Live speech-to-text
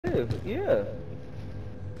Yeah.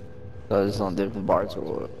 So it's on different parts or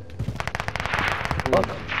what?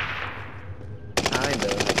 Fuck. Kinda,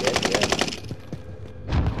 I guess, yeah.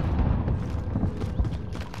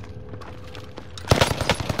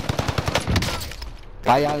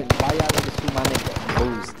 Why y'all let me shoot my nigga?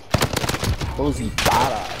 Boozy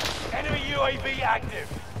badass. Enemy UAV active.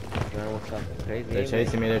 Man, what's up? Crazy. They're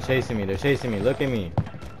chasing me, they're chasing me, they're chasing me. Look at me.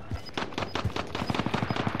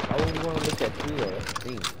 I wouldn't want to look at you though. That's the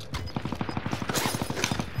thing.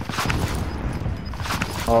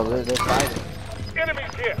 Oh, they're fighting.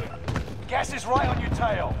 Enemies here. Gas is right on your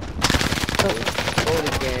tail. Go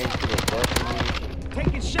the gang to the left of me.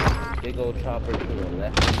 Taking shot. Big old chopper to the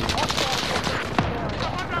left of me.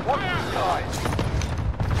 Watch the skies.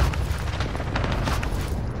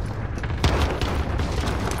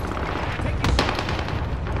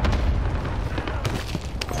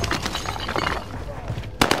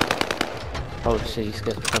 Oh shit, you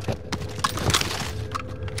scared the fuck out.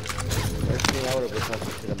 First thing I would have been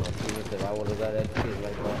talking shit about teammates if I would have got that shit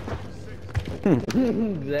like that.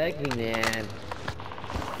 Exactly, man.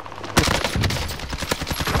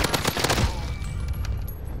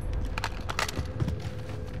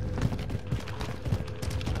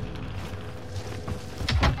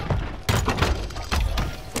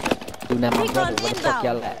 Dude, now my brother, where the fuck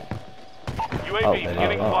y'all at? UAV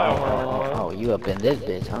getting flyover. Oh, you up in this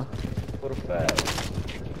bitch, huh? What a fact.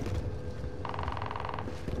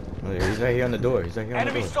 Oh, yeah, he's right here on the door. He's right here on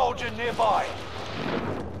the Enemy door. soldier nearby.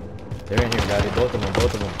 They're in here, daddy. Both of them,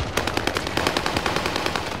 both of them.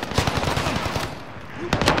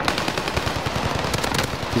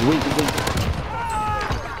 He's weak, he's weak.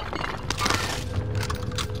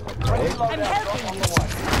 I'm helping you.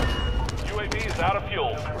 UAV is out of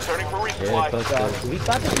fuel. Returning for Yeah, resupply. close to We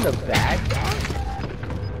got them in the back.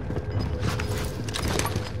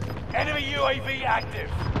 Enemy UAV active.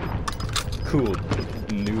 cool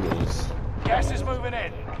noodles. Gas is moving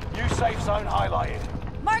in. New safe zone highlighted.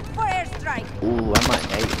 Mark for airstrike. Ooh, I might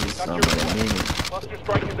make me some of that mini. Cluster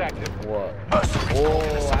strike is active. What? Mercenaries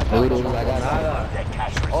Oh, I got Noodles, I got some. their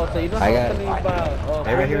cash Oh, so you know how I got I it. mean about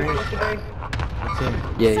Hey, right here, Harvey right here. yesterday? What team?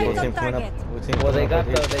 Yeah, What yeah. team coming up? target. What team Well, they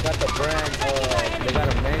coming got up the here? brand. They got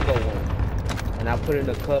a mango one, and I put it in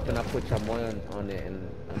a cup and I put chamoy on it and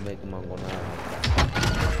I make mango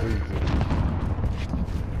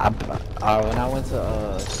When I went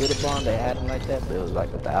to Scooter they had them like that, but it was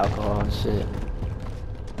like with the alcohol and shit.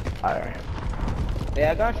 Alright.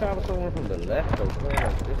 Yeah, I got shot with someone from the left though.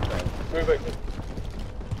 Like this side. Moving.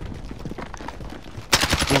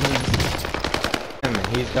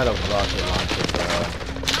 He's got a rocket launcher, bro.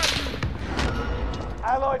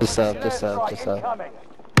 Allied Just up, precision just up, airstrike just up. incoming.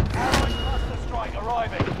 Allied cluster strike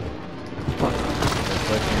arriving. They're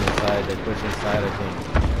pushing inside, they're pushing inside, I think.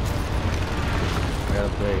 I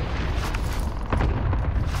gotta play.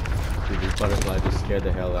 Dude, this butterfly just scared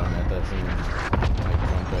the hell out of me. I thought someone like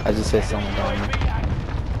jumped up. I just hit someone down there. UAV active.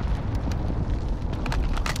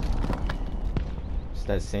 It's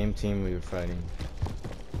that same team we were fighting.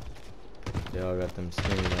 They all got them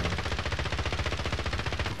skins on.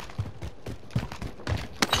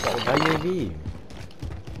 Oh, buy UAV.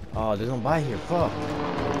 Oh, there's no buy here. Fuck.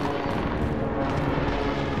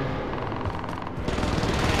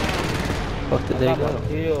 Fuck did I they got go? my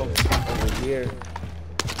kill over here.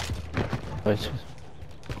 Which?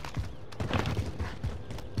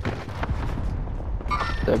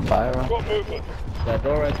 They're Byron. Got movement. That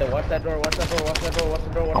door right there. Watch that door. Watch that door. Watch that door. Watch the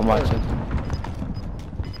door. Watch I'm the door. watching.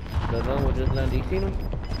 The gun was just landing. You seen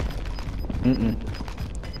him?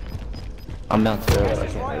 I'm out there, but I Gas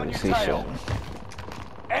is right can't on really your see shit. tail.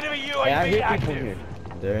 Enemy Hey, I UAV hear people active. here.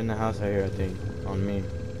 They're in the house right here, I think. On me.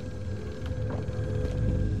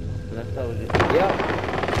 That's how it is. Yeah.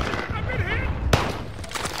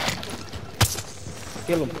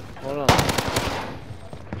 Kill him. Hold on.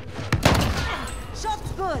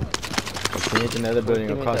 Shot's good. He hit another building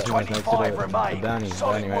Give me across that. from us next to 25 the remain. bounty.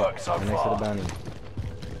 Solid Bounty, work right? so Right next to the far. bounty.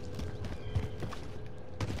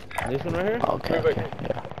 This one right here? Okay, okay,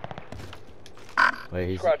 yeah. Wait,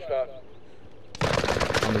 he's Scratch that.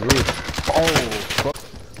 on the roof. Oh, fuck.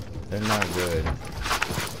 They're not good.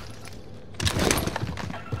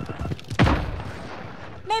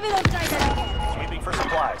 Maybe they'll try that again. Sweeping for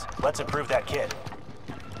supplies. Let's improve that kit.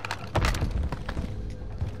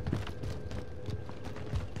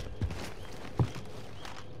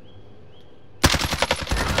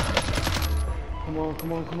 Come on,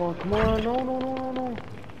 come on, come on, come on. No, no, no, no, no.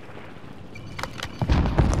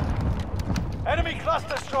 Enemy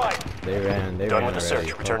cluster strike. They ran Done already. with the search.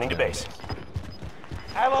 Fuck Returning to them. base.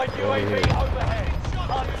 Allied Over UAV here. overhead.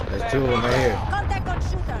 Hunt There's them two of them right here. Contact on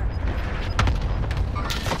shooter.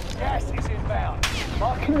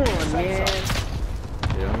 Come on, man.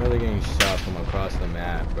 Dude, I'm really getting shot from across the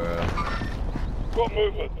map, bro. Got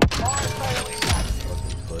movement. Fire sale is active.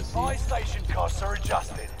 Fucking pussy. Buy station costs are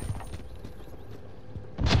adjusted.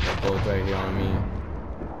 They're both right here on me.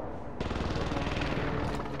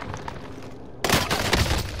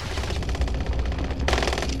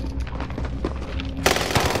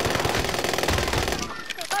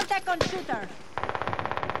 Contact on shooter.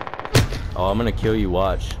 Oh, I'm gonna kill you,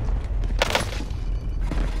 watch.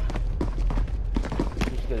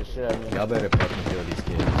 Just get a shit out of me. Y'all better fucking kill these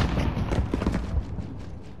kids.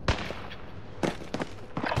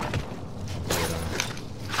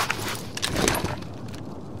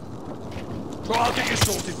 I'll get you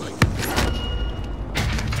sorted, mate.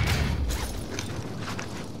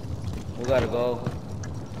 We gotta go.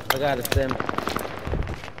 I gotta stem.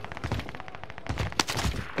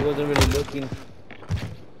 He wasn't really looking.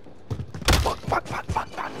 Fuck.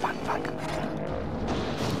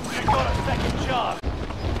 You've got a second charge.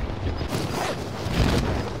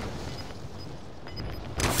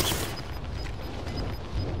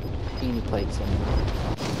 Beanie plates in.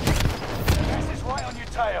 Gas is right on your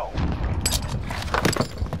tail.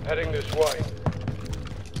 Heading this way.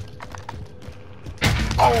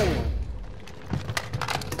 Oh!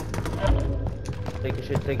 Take a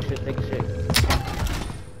shit.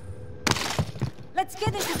 Let's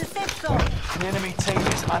get into the safe zone. The enemy team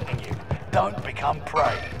is hunting you. Don't become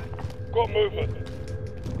prey. Got movement.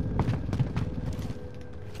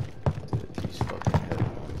 Dude, these fucking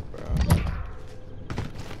headphones, bro.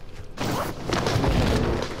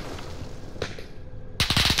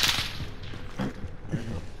 Where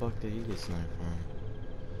the fuck did you get sniped from?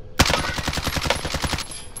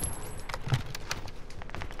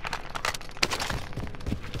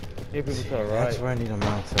 If it was That's alright. where I need a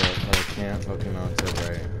mount up. I can't fucking mount up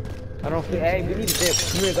right. I don't feel. Hey, we need a dip.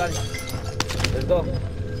 Come here, guys. Let's go.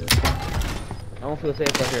 I don't feel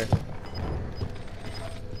safe right here.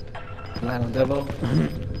 Land on double.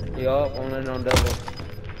 Yup, I'm landing on double.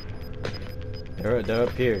 They're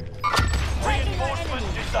up here. Reinforcement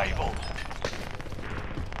disabled.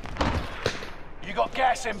 You got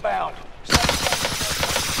gas inbound.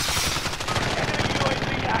 Enemy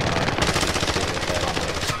UAV active.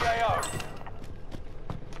 CAO.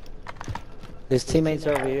 There's teammates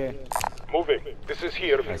over here. Moving. This is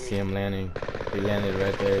here. I see him landing. He landed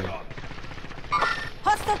right there.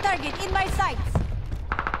 Hostile target in my sights.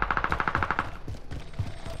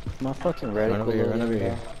 My fucking reticle. Run over here, run over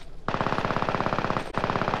here.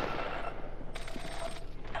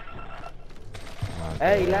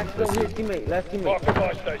 Hey, last go here, teammate. Last teammate. Mark the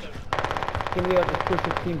buy station. Can we have to push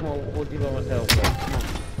this team home? We'll do by myself, bro. Come on.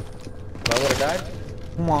 If I would've died,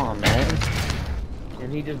 Come on, man.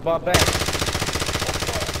 and he just bought back.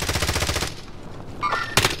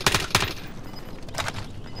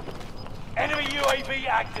 Enemy UAV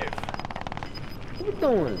active. What you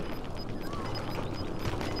doing?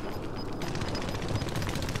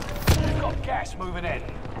 You've got gas moving in.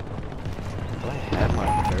 Do I have my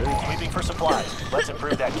bird? Sweeping for supplies. Let's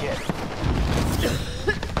improve that kit.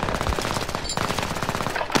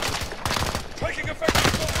 Taking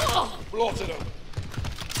effective fire. Blotted him.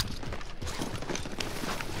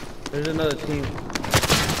 There's another team.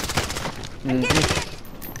 Enemy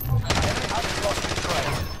hunter lost control.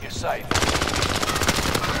 You're safe.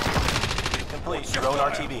 Complete. Drone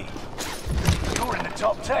RTB. You're in the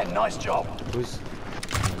top 10. Nice job. Who's?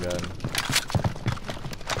 Oh my god.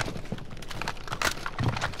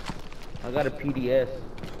 I got a PDS.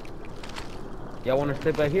 Y'all want to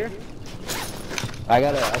stay back here? I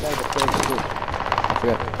got the first too. I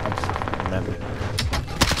forgot. I just remember.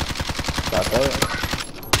 Stop that.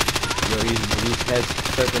 Yo, he's head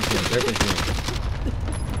serpentine.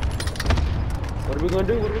 What are we gonna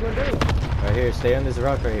do? Right here, stay on this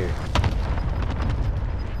rock right here.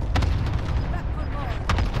 Back for more.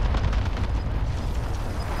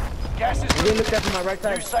 Gas is You didn't look at my right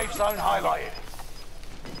New side. safe zone highlighted.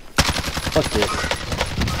 Fuck this.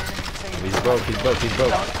 He's broke. Don't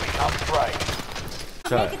become prey.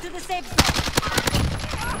 Shot. Make it to the safe zone.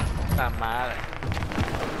 Tá mal.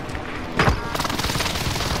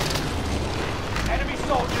 Enemy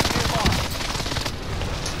soldiers nearby.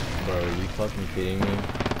 Bro, are you fucking kidding me?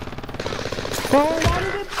 Bro, why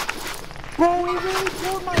did it? Bro, he really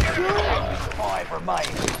pulled my shoe. 5 remain.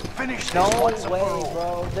 Finish this No once and way, for all.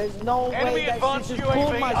 bro. There's no Enemy way that advanced she just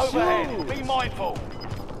pulled UAV my overhead. shoe. Be mindful.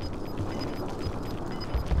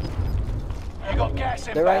 You got gas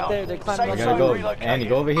inbound. They're right there. They're climbing Safe I on gotta zone go. relocated. Andy,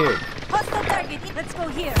 go over here. Hostile target. Let's go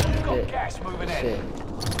here. You got Shit. gas moving in. Shit.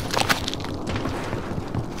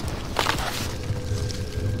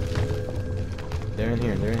 They're in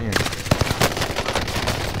here.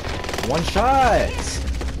 One shot.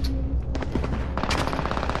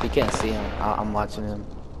 You can't see him. I'm watching him.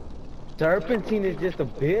 Serpentine is just a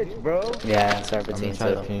bitch, bro. Yeah, I'm Serpentine gonna try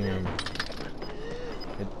to too. ping him.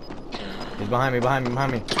 He's behind me, behind me,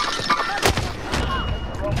 behind me.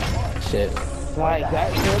 Shit. Like,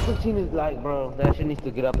 that Serpentine is like, bro, that shit needs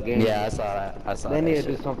to get up again. Yeah, I saw that. I saw They that need to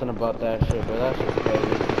shit. do something about that shit, bro. That shit's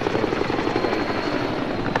crazy.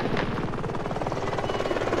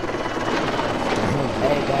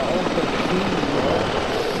 Hey, that M15, bro.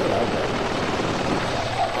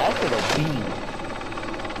 That's a beat.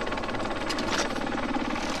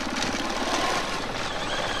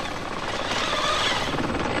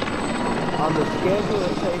 On the schedule,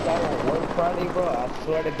 it says I won't work Friday, bro. I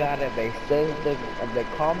swear to God, if they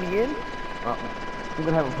call me in, we're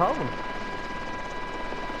gonna have a problem.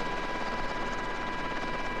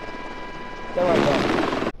 Stay right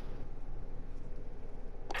there.